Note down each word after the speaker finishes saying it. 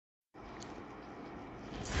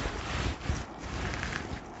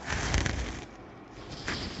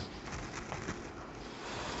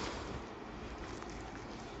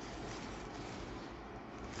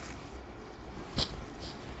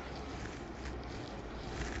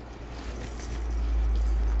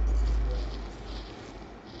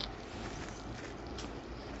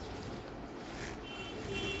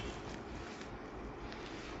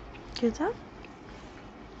কি যা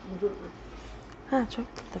হ্যাঁ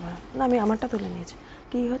ছবি তুলতে পারো না আমি আমারটা তুলে নিয়েছি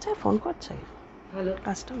কি হয়েছে ফোন করছে হ্যালো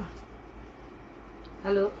কাস্টমার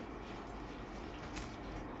হ্যালো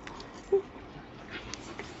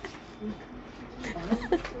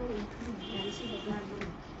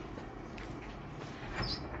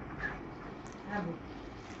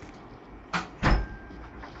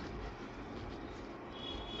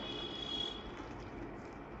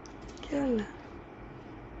কি হলো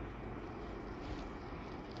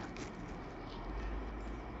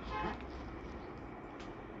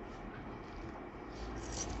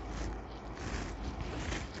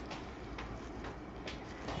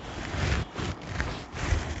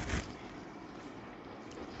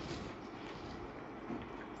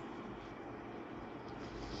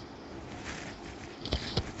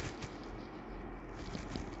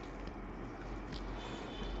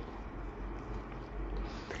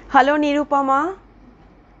Hello Nirupama,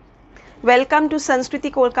 welcome to Sanskriti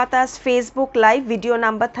Kolkata's Facebook Live video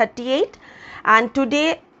number 38 and today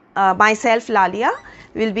myself Lalia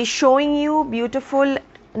will be showing you beautiful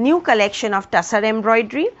new collection of tussar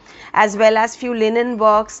embroidery as well as few linen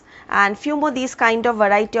works and few more these kind of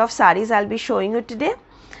variety of saris I will be showing you today.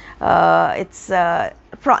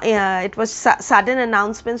 It was sudden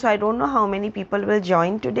announcement, so I don't know how many people will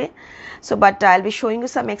join today. So, but I'll be showing you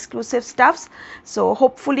some exclusive stuffs. So,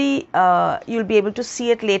 hopefully, you'll be able to see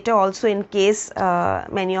it later also in case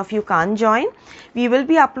many of you can't join. We will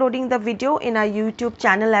be uploading the video in our YouTube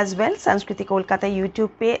channel as well, Sanskriti Kolkata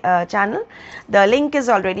YouTube channel. The link is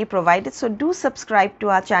already provided. So, do subscribe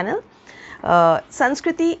to our channel.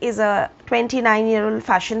 Sanskriti is a 29-year-old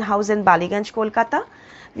fashion house in Baliganj, Kolkata.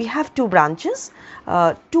 We have two branches,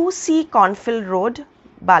 2C Cornfield Road,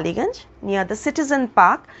 Baliganj, near the Citizen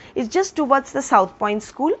Park, is just towards the South Point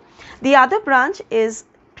School. The other branch is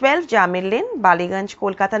 12 Jamil Lane, Baliganj,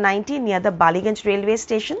 Kolkata 90, near the Baliganj railway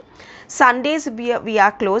station. Sundays we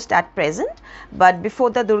are closed at present, but before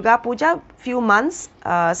the Durga Puja, few months,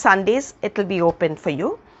 Sundays it will be open for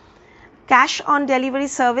you. Cash on delivery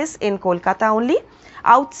service in Kolkata only.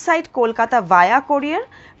 Outside Kolkata via courier.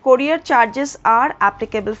 Courier charges are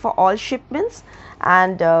applicable for all shipments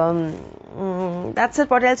and that's it.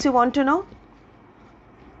 What else you want to know?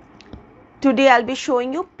 Today I will be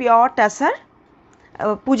showing you pure tussar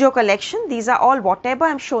Pujo collection. These are all whatever I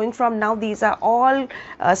am showing from now. These are all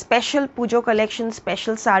special Pujo collection,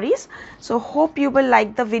 special saris. So hope you will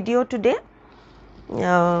like the video today.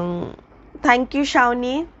 Thank you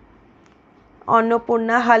Shawnee.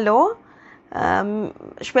 Annapurna, hello.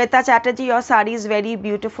 Shweta Chatterjee, your sari is very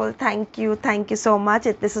beautiful. Thank you so much.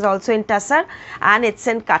 This is also in tussar and it's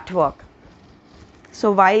in cut work.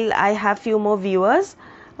 So while I have few more viewers,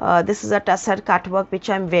 this is a tussar cut work which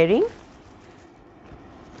I am wearing.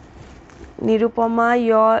 Nirupama,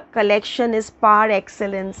 your collection is par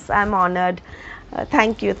excellence. I am honored.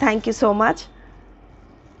 Thank you so much.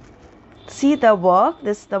 See the work.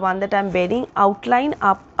 This is the one that I am wearing. Outline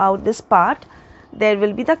out this part. There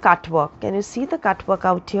will be the cut work. Can you see the cut work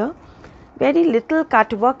out here? Very little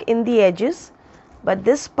cut work in the edges, but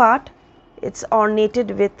this part it's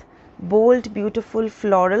ornated with bold beautiful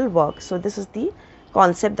floral work. So this is the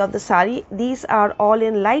concept of the sari. These are all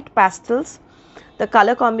in light pastels. The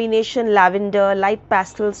color combination lavender, light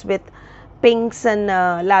pastels with pinks and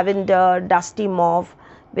lavender, dusty mauve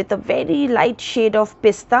with a very light shade of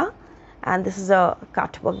pista, and this is a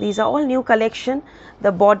cut work. These are all new collection.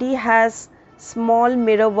 The body has small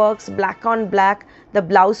mirror works, black on black. The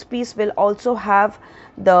blouse piece will also have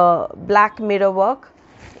the black mirror work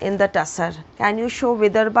in the tussar. Can you show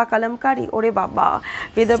Vidarbha Kalamkari? Ore baba,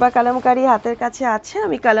 Vidarbha Kalamkari hater kache ache.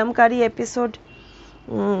 Ami Kalamkari episode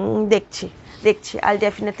dekchi. I'll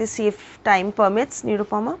definitely see if time permits.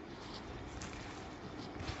 Nirupama.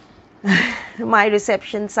 My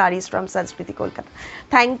reception saris from Sanskriti Kolkata.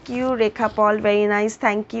 Thank you Rekha Paul, very nice.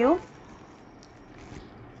 Thank you.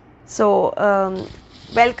 So,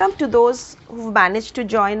 welcome to those who managed to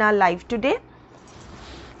join our live today.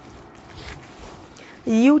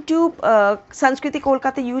 YouTube, Sanskriti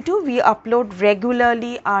Kolkata YouTube, we upload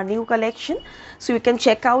regularly our new collection. So, you can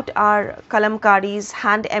check out our kalamkaris,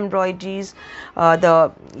 hand embroideries.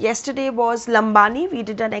 Yesterday was Lambani. We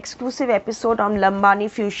did an exclusive episode on Lambani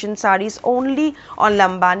fusion saris, only on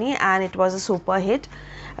Lambani, and it was a super hit.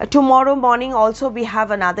 Tomorrow morning also we have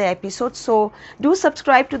another episode, so do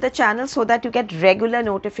subscribe to the channel so that you get regular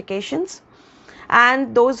notifications,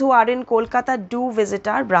 and those who are in Kolkata, do visit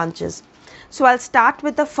our branches. So I'll start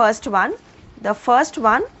with the first one. The first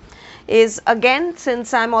one is, again,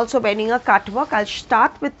 since I'm also wearing a cut work, I'll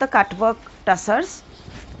start with the cut work tussars.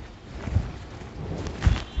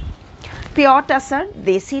 Pure tussar,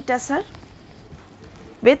 desi tussar,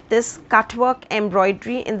 with this cut work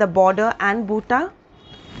embroidery in the border and buta.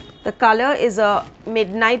 The color is a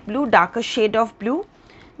midnight blue, darker shade of blue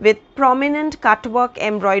with prominent cut work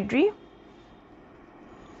embroidery.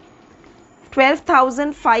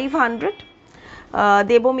 12,500.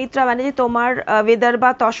 দেবমিত্রা Banerjee, তোমার বিদর্ভা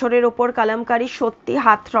তসরের ওপর কালামকারি সত্যি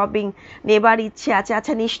হাত throbbing, নেবার ইচ্ছে আছে।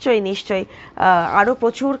 আচ্ছা, নিশ্চয়ই নিশ্চয়ই, আরও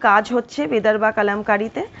প্রচুর কাজ হচ্ছে বিদর্ভা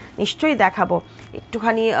কালামকারিতে, নিশ্চয়ই দেখাবো।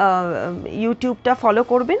 একটুখানি ইউটিউবটা ফলো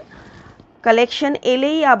করবেন। কালেকশন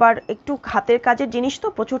এলেই আবার একটু হাতের কাজের জিনিস তো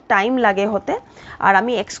প্রচুর টাইম লাগে হতে, আর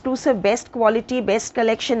আমি exclusive best quality best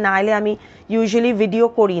collection না এলে আমি ইউজুয়ালি ভিডিও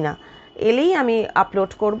করি না, এলেই আমি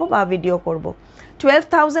আপলোড করব বা ভিডিও করব।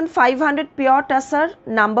 12,500 pure tussar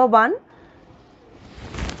number 1,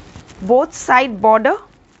 both side border,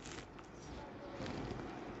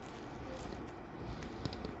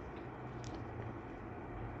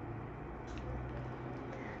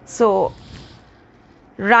 so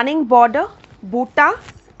running border, buta,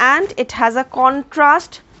 and it has a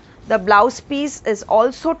contrast. The blouse piece is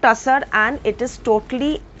also tussar and it is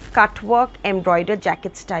totally cut work embroidered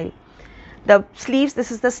jacket style. The sleeves, this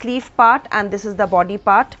is the sleeve part and this is the body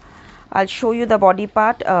part. I'll show you the body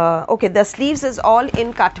part. Okay, the sleeves is all in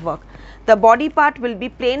cut work. The body part will be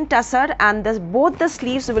plain tussar and both the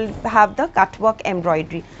sleeves will have the cut work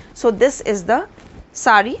embroidery. So this is the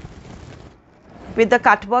sari with the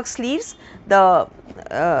cut work sleeves. The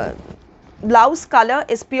blouse color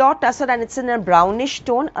is pure tussar and it's in a brownish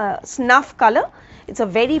tone, snuff color. It's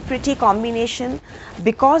a very pretty combination.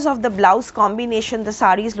 Because of the blouse combination, the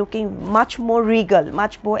sari is looking much more regal,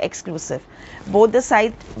 much more exclusive. Both the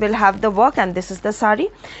sides will have the work and this is the sari.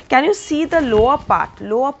 Can you see the lower part?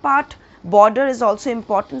 Lower part border is also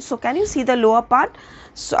important. So can you see the lower part?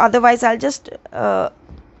 So otherwise I'll just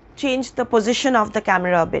change the position of the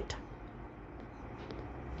camera a bit.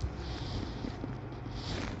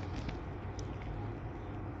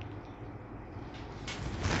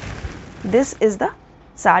 This is the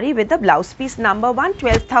sari with the blouse piece number 1,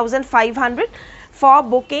 12,500. For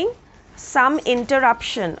booking, some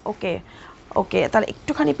interruption. Okay, okay, তাহলে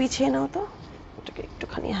একটুখানি পিছিয়ে নাও তো,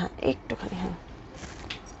 একটুখানি, হ্যাঁ একটুখানি, হ্যাঁ।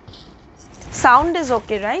 Sound is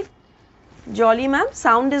okay, right? Jolly ma'am,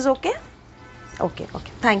 sound is okay? Okay,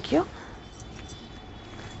 okay, thank you.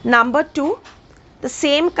 Number 2, the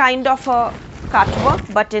same kind of a cut work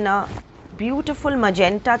but in a beautiful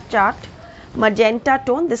magenta chart, magenta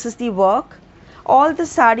tone. This is the work. All the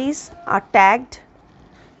saris are tagged.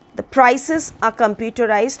 The prices are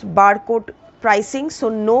computerized, barcode pricing, so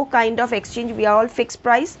no kind of exchange. We are all fixed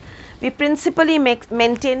price. We principally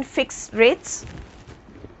maintain fixed rates.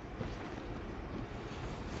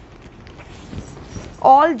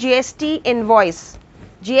 All GST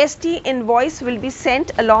invoice will be sent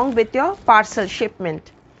along with your parcel shipment.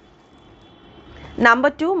 Number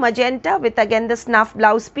 2, magenta with again the snuff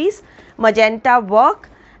blouse piece, magenta work,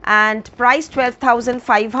 and price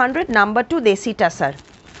 12,500. Number 2, desi tussar.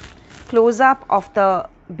 Close up of the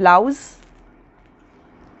blouse,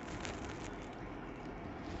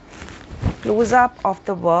 close up of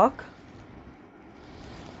the work,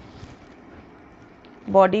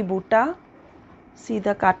 body buta. See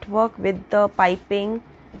the cut work with the piping,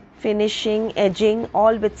 finishing, edging,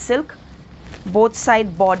 all with silk. Both side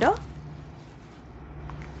border.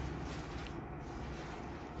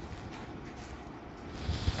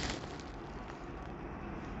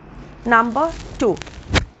 Number 2.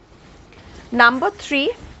 Number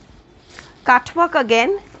 3, cut work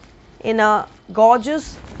again in a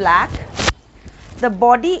gorgeous black. The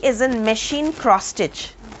body is in machine cross stitch.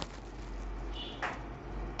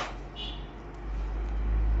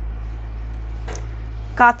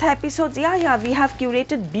 Katha episodes, yeah, we have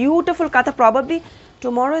curated beautiful Katha. Probably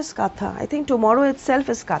tomorrow is Katha. I think tomorrow itself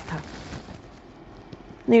is Katha.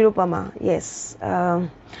 Nirupama, yes.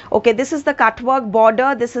 Okay, this is the cut work border,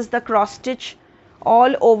 this is the cross stitch,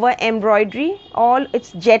 all over embroidery, all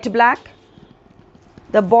it's jet black.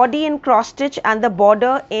 The body in cross stitch and the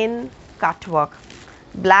border in cut work,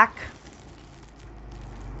 black.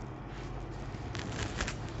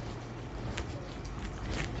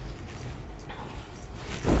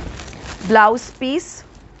 Blouse piece.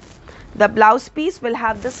 The blouse piece will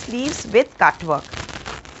have the sleeves with cut work.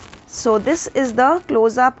 So this is the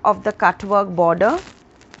close up of the cut work border.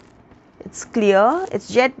 It's clear, it's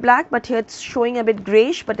jet black, but here it's showing a bit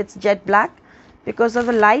grayish, but it's jet black. Because of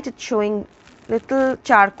the light it's showing little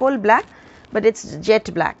charcoal black, but it's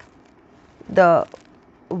jet black. The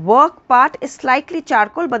work part is slightly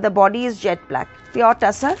charcoal, but the body is jet black, pure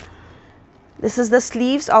tussar. This is the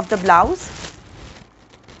sleeves of the blouse.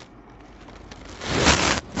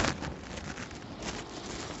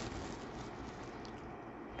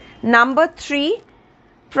 Number 3,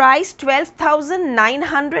 price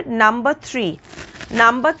 12,900. Number 3,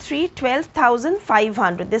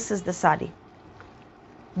 12,500. This is the sari.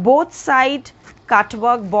 Both side cut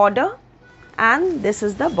work border, and this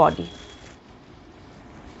is the body.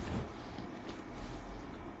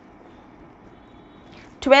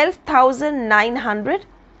 $12,900,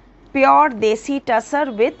 pure desi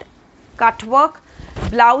tussar with cut work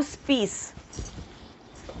blouse piece.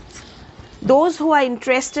 Those who are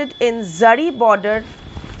interested in zari border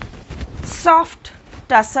soft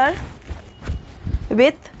tussar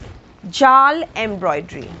with jal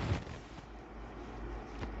embroidery.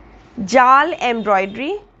 Jal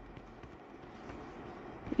embroidery.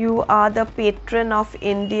 You are the patron of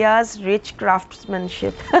India's rich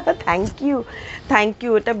craftsmanship. Thank you. Thank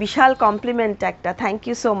you. It's a bishal compliment, actor. Thank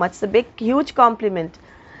you so much. It's a big, huge compliment.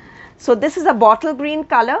 So this is a bottle green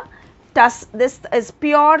color. This is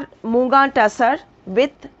pure Munga tussar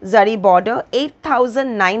with zari border.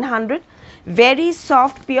 8,900. Very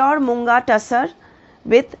soft pure Munga tussar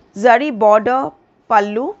with zari border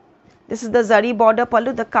pallu. This is the zari border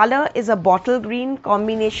pallu. The color is a bottle green.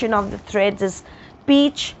 Combination of the threads is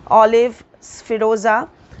peach, olive, firoza.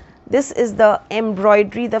 This is the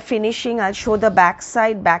embroidery, the finishing. I'll show the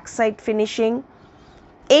backside finishing.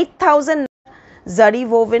 8,000 zari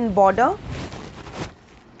woven border.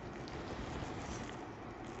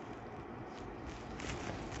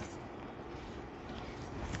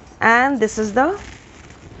 And this is the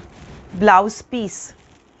blouse piece.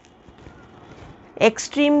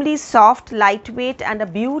 Extremely soft, lightweight, and a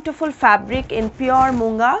beautiful fabric in pure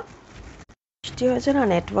Munga.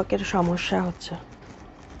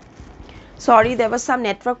 Sorry, there was some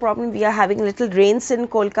network problem. We are having little rains in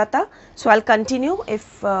Kolkata. So I'll continue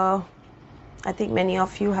if I think many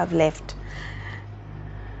of you have left.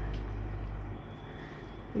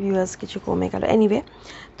 Viewers, anyway,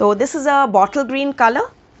 so this is a bottle green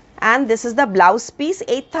color, and this is the blouse piece.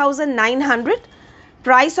 8,900.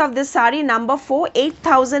 Price of this sari, number 4,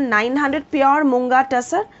 8,900, pure Munga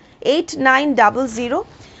tussar, 8900.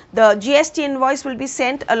 The GST invoice will be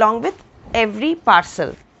sent along with every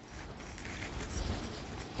parcel.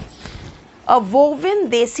 A woven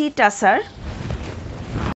desi tussar.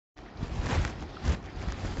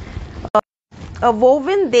 A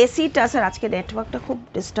woven desi tussar. আজকে নেটওয়ার্কটা খুব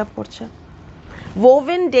disturb করছে.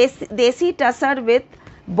 Woven desi tussar with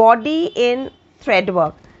body in thread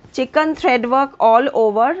work. Chicken thread work all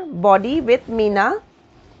over body with Meena.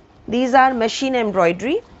 These are machine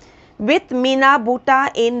embroidery with Meena buta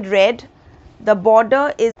in red. The border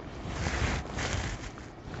is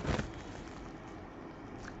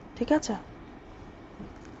ঠিক আছে.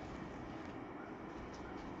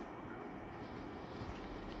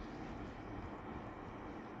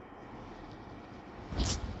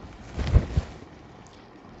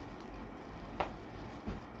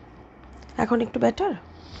 এখন একটু better.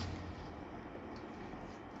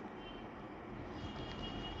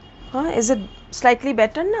 Is it slightly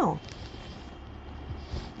better now?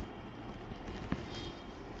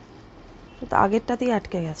 তো আগেরটাতেই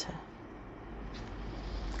আটকে গেছে.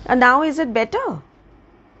 And now is it better?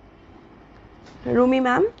 Rumi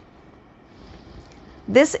ma'am,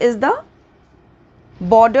 this is the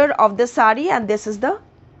border of the sari, and this is the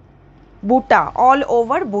buta, all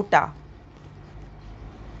over buta.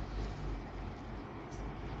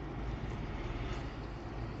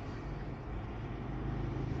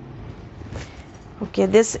 Okay,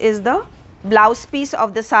 this is the blouse piece of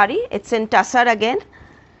the sari. It's in tussar again.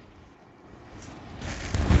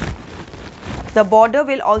 The border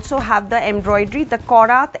will also have the embroidery, the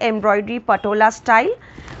Korat embroidery patola style,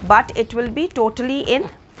 but it will be totally in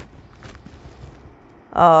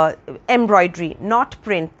embroidery, not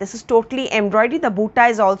print. This is totally embroidery. The buta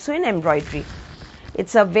is also in embroidery.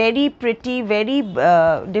 It's a very pretty, very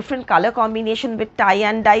different color combination with tie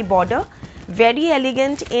and dye border. Very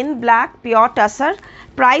elegant in black, pure tussar.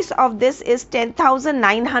 Price of this is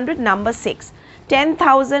 10,900, number 6.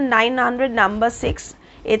 10,900, number 6.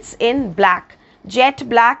 It's in black, jet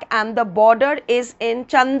black, and the border is in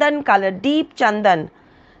chandan color, deep chandan,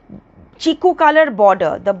 chiku color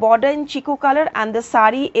border. The border in chiku color, and the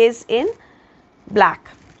sari is in black.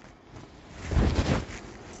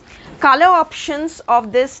 Color options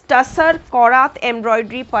of this tussar Korat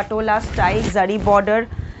embroidery patola style zari border,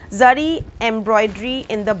 zari embroidery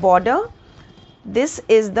in the border. This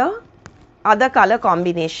is the other color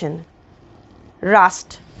combination,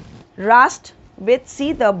 rust with,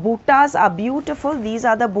 see, the butas are beautiful. These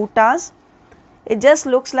are the butas. It just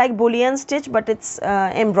looks like bullion stitch, but it's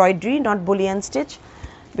embroidery, not bullion stitch.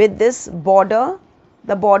 With this border,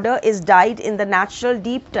 the border is dyed in the natural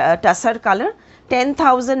deep tussar color.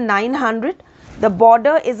 10,900. The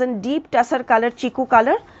border is in deep tussar color, chiku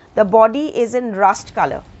color. The body is in rust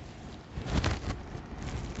color.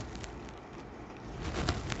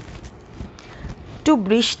 To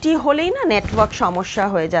বৃষ্টি হলেই না network সমস্যা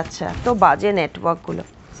হয়ে যাচ্ছে, এত বাজে network গুলো।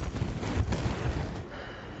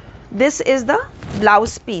 This is the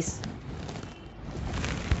blouse piece.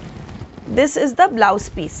 This is the blouse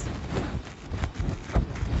piece.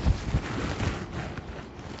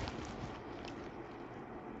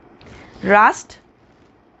 Rust,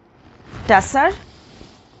 tussar.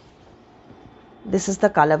 This is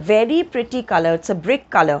the color, very pretty color. It's a brick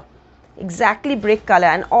color, exactly brick color,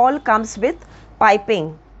 and all comes with piping.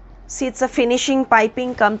 See, it's a finishing piping,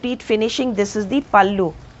 complete finishing. This is the pallu.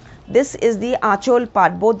 This is the achol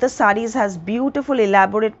part. Both the saris has beautiful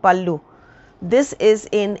elaborate pallu. This is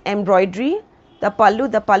in embroidery. The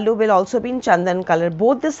pallu will also be in chandan color.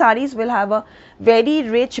 Both the saris will have a very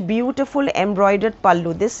rich, beautiful embroidered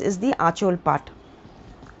pallu. This is the achol part.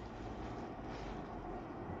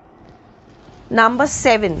 Number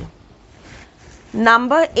 7.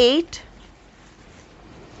 Number 8.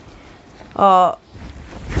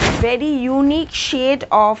 Very unique shade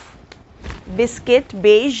of biscuit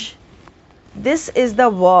beige. This is the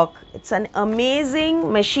work. It's an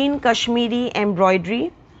amazing machine Kashmiri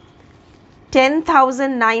embroidery.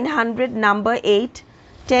 10,900 number 8.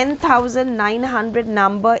 10,900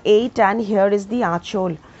 number 8, and here is the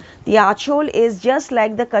achol. The achol is just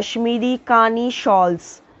like the Kashmiri Kani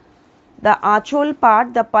shawls. The achol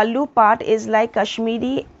part, the pallu part is like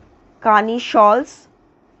Kashmiri Kani shawls.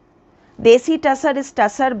 Desi tussar is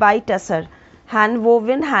tussar by tussar. Hand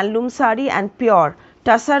woven handloom sari and pure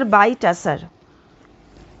tussar by tussar.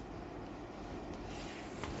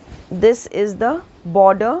 This is the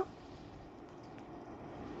border,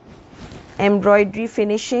 embroidery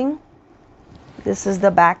finishing. This is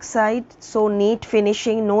the back side, so neat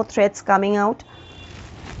finishing, no threads coming out.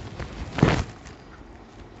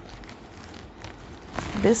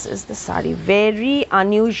 This is the sari, very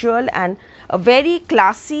unusual and a very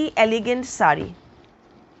classy, elegant sari.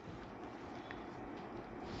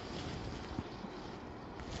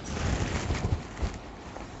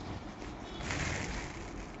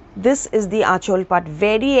 This is the achol part,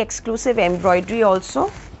 very exclusive embroidery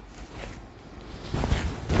also.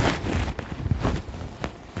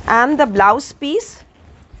 And the blouse piece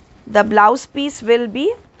will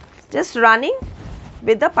be just running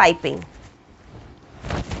with the piping.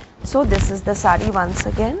 So this is the sari once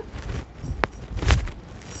again.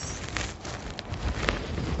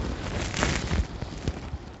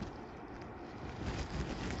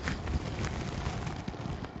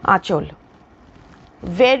 Achol.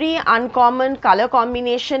 Very uncommon color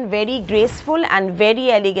combination, very graceful and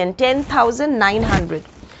very elegant. 10,900.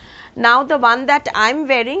 Now the one that I'm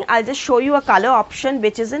wearing, I'll just show you a color option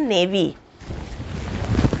which is in navy.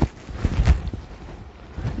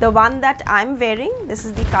 The one that I'm wearing, this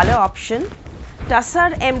is the color option.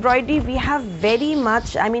 Tussar embroidery, we have very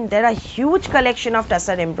much, I mean there are huge collection of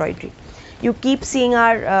tussar embroidery. You keep seeing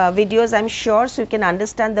our videos, I'm sure, so you can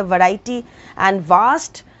understand the variety and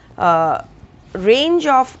vast range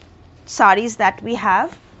of saris that we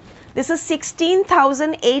have. This is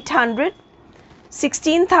 16,800.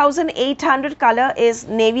 16,800 color is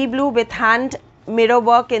navy blue with hand mirror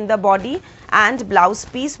work in the body, and blouse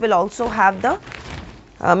piece will also have the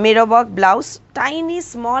mirror work blouse, tiny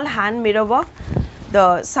small hand mirror work.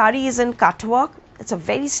 The sari is in cut work. It's a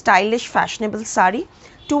very stylish, fashionable sari.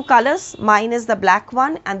 Two colors, mine is the black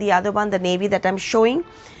one and the other one, the navy that I'm showing,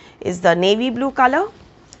 is the navy blue color.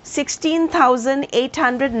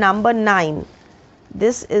 16,800 number 9.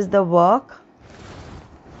 This is the work,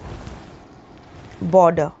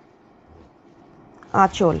 border,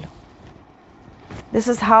 achol. This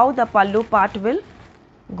is how the pallu part will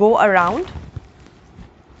go around.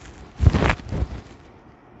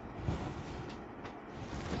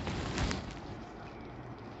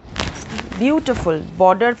 Beautiful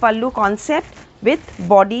border pallu concept with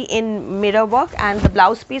body in mirror work, and the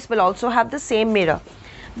blouse piece will also have the same mirror.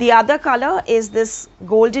 The other color is this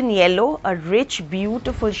golden yellow, a rich,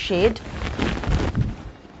 beautiful shade.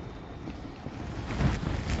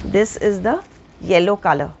 This is the yellow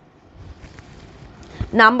color.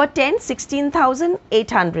 Number 10,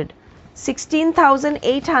 16,800.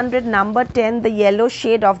 16,800 number 10, the yellow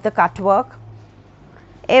shade of the cut work.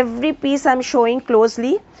 Every piece I'm showing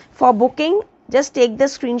closely. For booking, just take the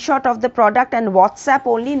screenshot of the product and WhatsApp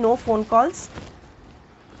only, no phone calls.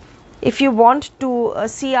 If you want to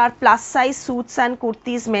see our plus size suits and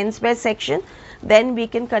kurtis menswear section, then we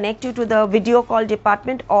can connect you to the video call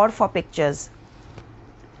department or for pictures.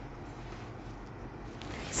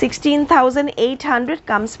 16,800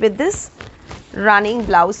 comes with this running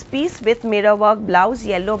blouse piece with mirror work blouse,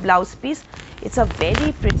 yellow blouse piece. It's a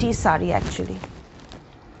very pretty sari actually.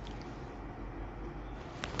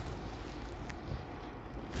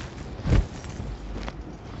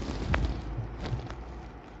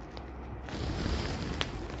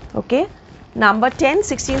 Okay, number 10,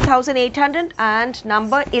 16,800, and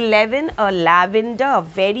number 11, a lavender, a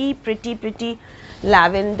very pretty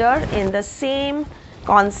lavender in the same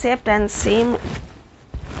concept and same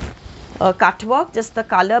cut work, just the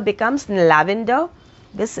color becomes lavender.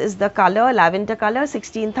 This is the color, lavender color,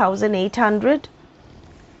 16,800.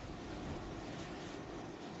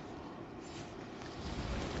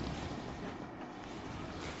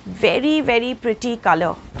 Very pretty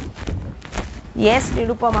color. Yes,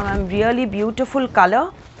 Nirupa ma'am, really beautiful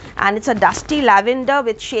color, and it's a dusty lavender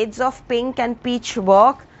with shades of pink and peach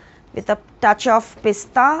work with a touch of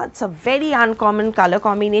pista. It's a very uncommon color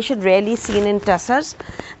combination, rarely seen in tussars.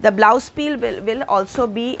 The blouse piece will also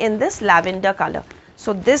be in this lavender color.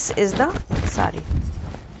 So this is the sari.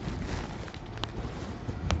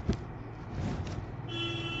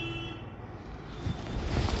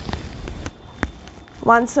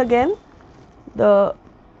 Once again, the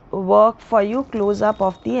work for you, close up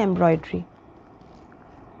of the embroidery.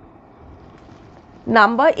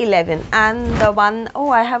 Number 11, and the one, oh,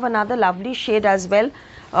 I have another lovely shade as well,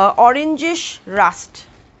 orangish rust.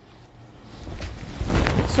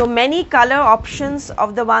 So many color options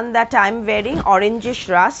of the one that I am wearing, orangish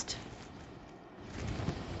rust.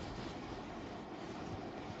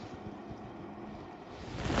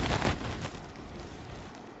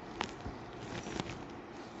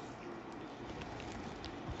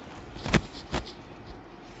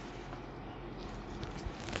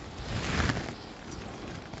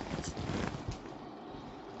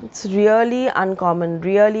 It's really uncommon,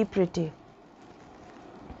 really pretty.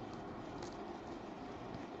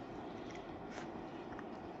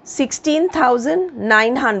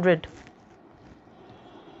 $16,900.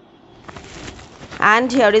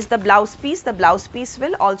 And here is the blouse piece. The blouse piece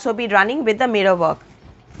will also be running with the mirror work.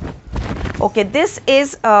 Okay, this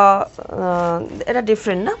is a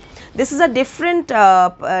different, no? This is a different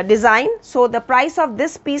design. So the price of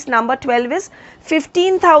this piece number 12 is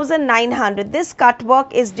 15,900. This cut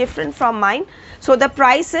work is different from mine. So the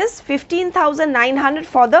price is 15,900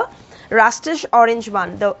 for the rustish orange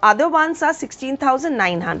one. The other ones are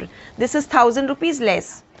 16,900. This is 1,000 rupees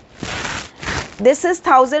less. This is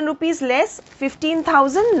 1,000 rupees less,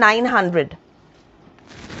 15,900.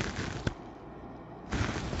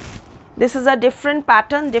 This is a different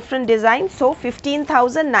pattern, different design. So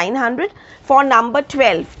 15,900 for number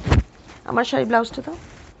 12. Amar shari blouse to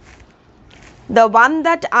the one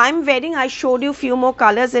that I'm wearing, I showed you few more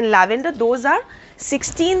colors in lavender. Those are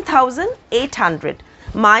 16,800.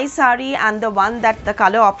 My sari and the one that the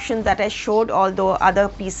color option that I showed, all the other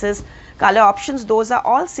pieces color options, those are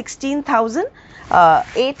all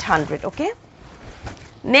 16,800. Okay.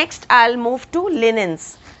 Next, I'll move to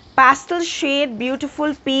linens. Pastel shade,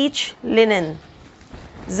 beautiful peach linen,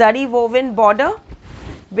 zari woven border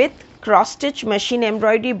with cross stitch machine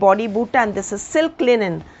embroidery body boot, and this is silk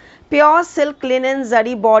linen, pure silk linen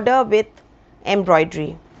zari border with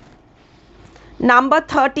embroidery. Number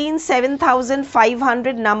 13,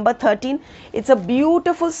 7,500. Number 13, it's a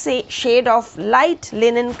beautiful shade of light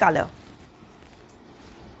linen color.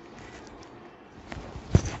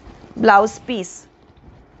 Blouse piece.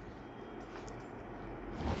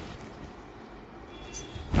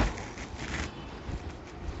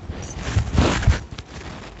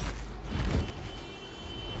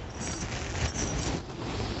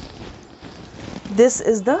 This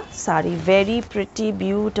is the sari, very pretty,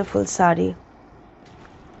 beautiful sari.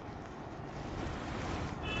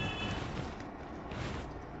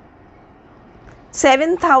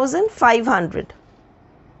 $7,500.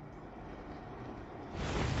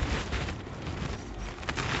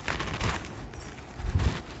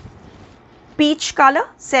 Peach color,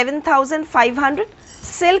 7,500.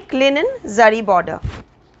 Silk linen zari border.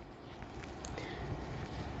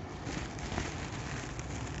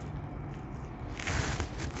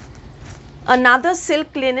 Another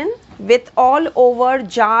silk linen with all over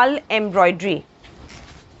jal embroidery,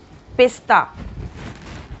 pista,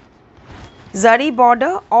 zari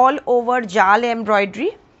border, all over jal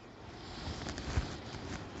embroidery.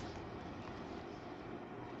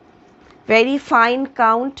 Very fine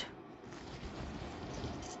count.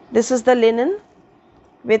 This is the linen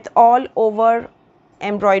with all over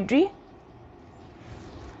embroidery.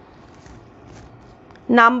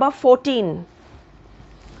 Number 14.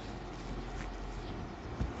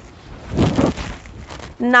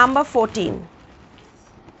 Number 14.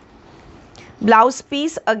 Blouse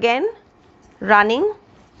piece again running.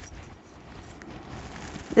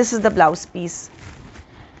 This is the blouse piece.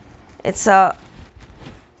 It's a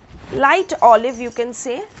light olive, you can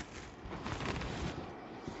say,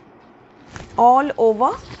 all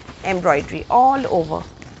over embroidery, all over.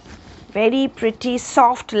 Very pretty,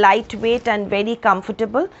 soft, lightweight and very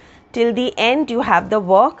comfortable. Till the end you have the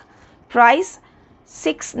work. Price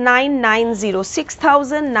 6990,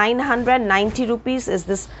 6,990 rupees is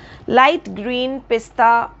this light green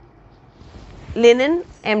pista linen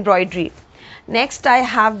embroidery. Next I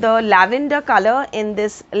have the lavender color in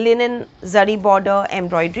this linen zari border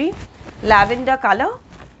embroidery. Lavender color.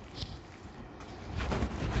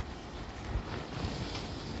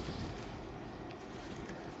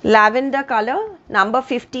 Lavender color, number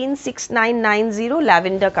 15, 6990,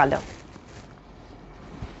 lavender color.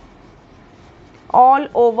 All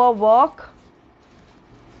over work,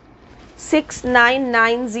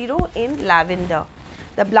 6990 in lavender.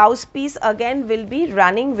 The blouse piece again will be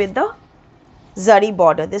running with the zari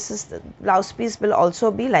border. This is the blouse piece will also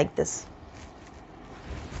be like this.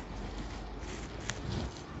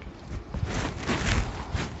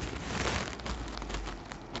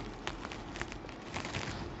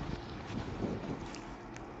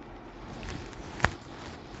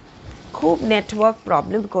 খুব network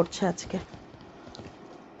problem করছে আজকে.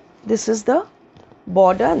 This is the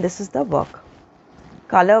border and this is the work.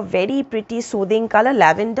 Color very pretty, soothing color,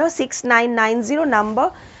 lavender. 6990, number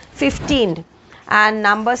 15, and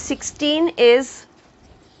number 16 is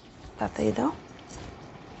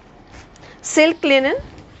silk linen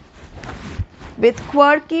with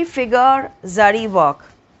quirky figure zari work.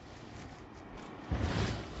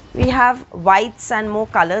 We have whites and more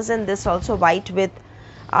colors in this also, white with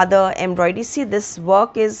other embroidery. See, this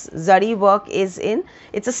work is zari work is in,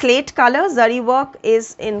 it's a slate color, zari work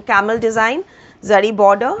is in camel design, zari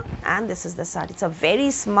border, and this is the sari. It's a very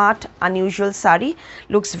smart, unusual sari,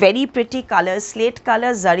 looks very pretty color, slate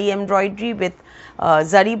color, zari embroidery with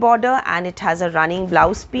zari border, and it has a running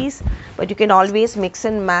blouse piece, but you can always mix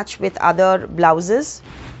and match with other blouses.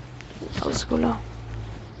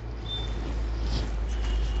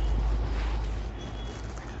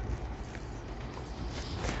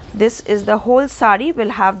 This is the whole sari, will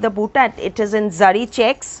have the buta, it is in zari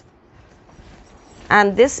checks,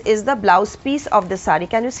 and this is the blouse piece of the sari.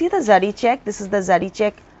 Can you see the zari check? This is the zari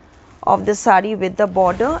check of the sari with the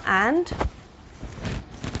border, and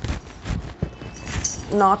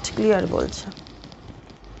not clear bolcha.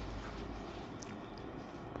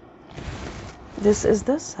 This is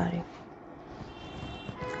the sari.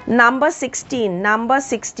 Number 16, number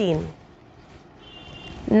 16.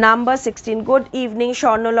 Number 16. Good evening,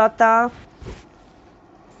 Sharnolata.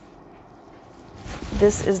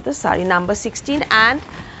 This is the sari, number 16, and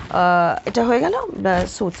the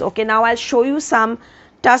suits. Okay, now I'll show you some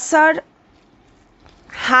tussar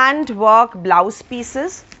hand work blouse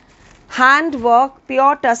pieces. Hand work,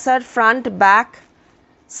 pure tussar, front, back,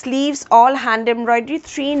 sleeves, all hand embroidery.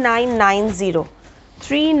 3990.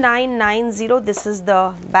 3990. This is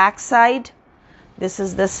the back side. This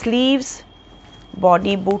is the sleeves.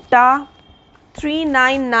 Body buta.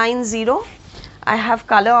 3990. I have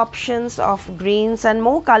color options of greens and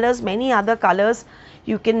more colors, many other colors.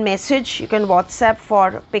 You can message, you can WhatsApp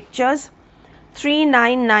for pictures.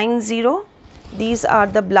 3990. These are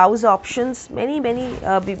the blouse options, many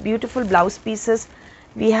beautiful blouse pieces.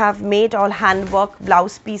 We have made all handwork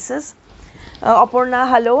blouse pieces. Aparna,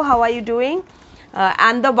 hello, how are you doing?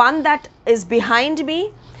 And the one that is behind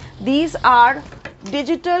me, these are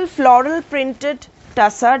digital floral printed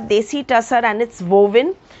tussar, desi tussar, and it's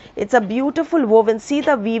woven. It's a beautiful woven. See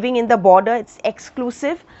the weaving in the border, it's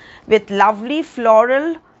exclusive with lovely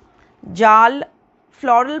floral jal,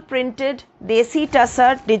 floral printed desi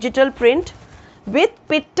tussar digital print with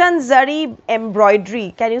pittan zari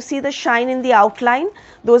embroidery. Can you see the shine in the outline?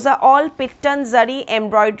 Those are all pittan zari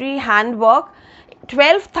embroidery handwork.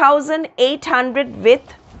 12,800 with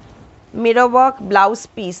mirrorwork blouse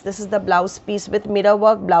piece. This is the blouse piece with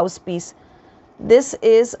mirrorwork blouse piece. This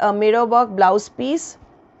is a mirrorwork blouse piece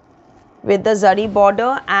with the zari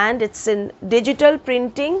border, and it's in digital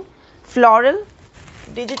printing, floral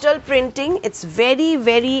digital printing. It's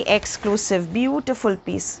very exclusive, beautiful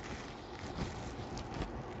piece.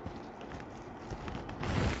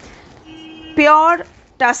 Pure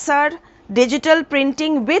tussar digital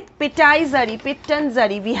printing with pitai zari, pittan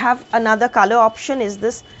zari. We have another color option, is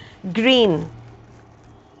this green.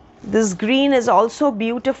 This green is also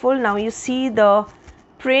beautiful. Now you see the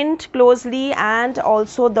print closely and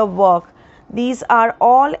also the work. These are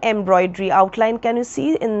all embroidery outline. Can you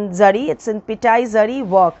see in zari? It's in pitai zari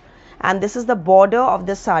work, and this is the border of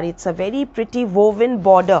the sari. It's a very pretty woven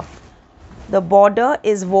border. The border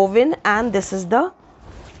is woven, and this is the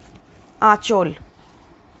achol.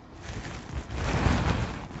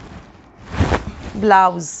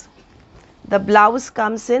 Blouse. The blouse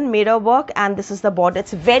comes in mirror work, and this is the border.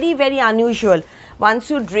 It's very, very unusual. Once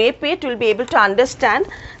you drape it, you'll be able to understand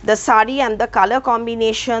the sari and the color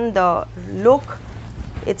combination, the look.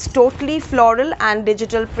 It's totally floral and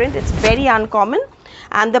digital print. It's very uncommon.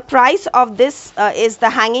 And the price of this is the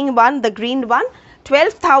hanging one, the green one,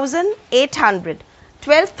 12,800.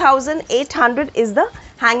 12,800 is the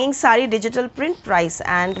hanging sari digital print price,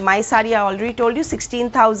 and my sari I already told you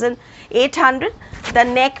 16,800. The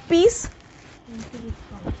neck piece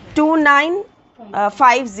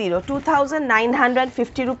 2950,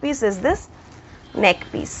 2,950 rupees is this neck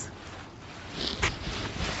piece.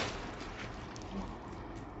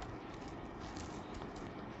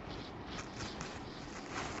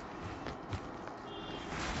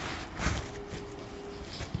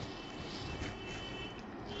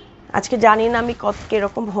 আজকে জানি না আমি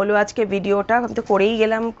কিরকম হলো আজকে ভিডিওটা, আমি তো করেই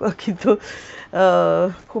গেলাম, কিন্তু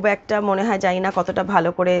খুব একটা মনে হয় জানি না কতটা ভালো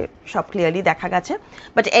করে সব ক্লিয়ারলি দেখা গেছে,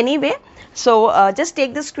 but anyway, so just take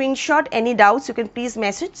the screenshot. Any doubts you can please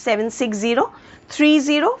message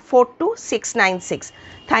 7603042696.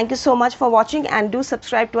 Thank you so much for watching, and do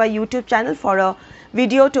subscribe to our YouTube channel for a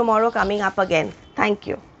video tomorrow coming up again. Thank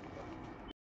you.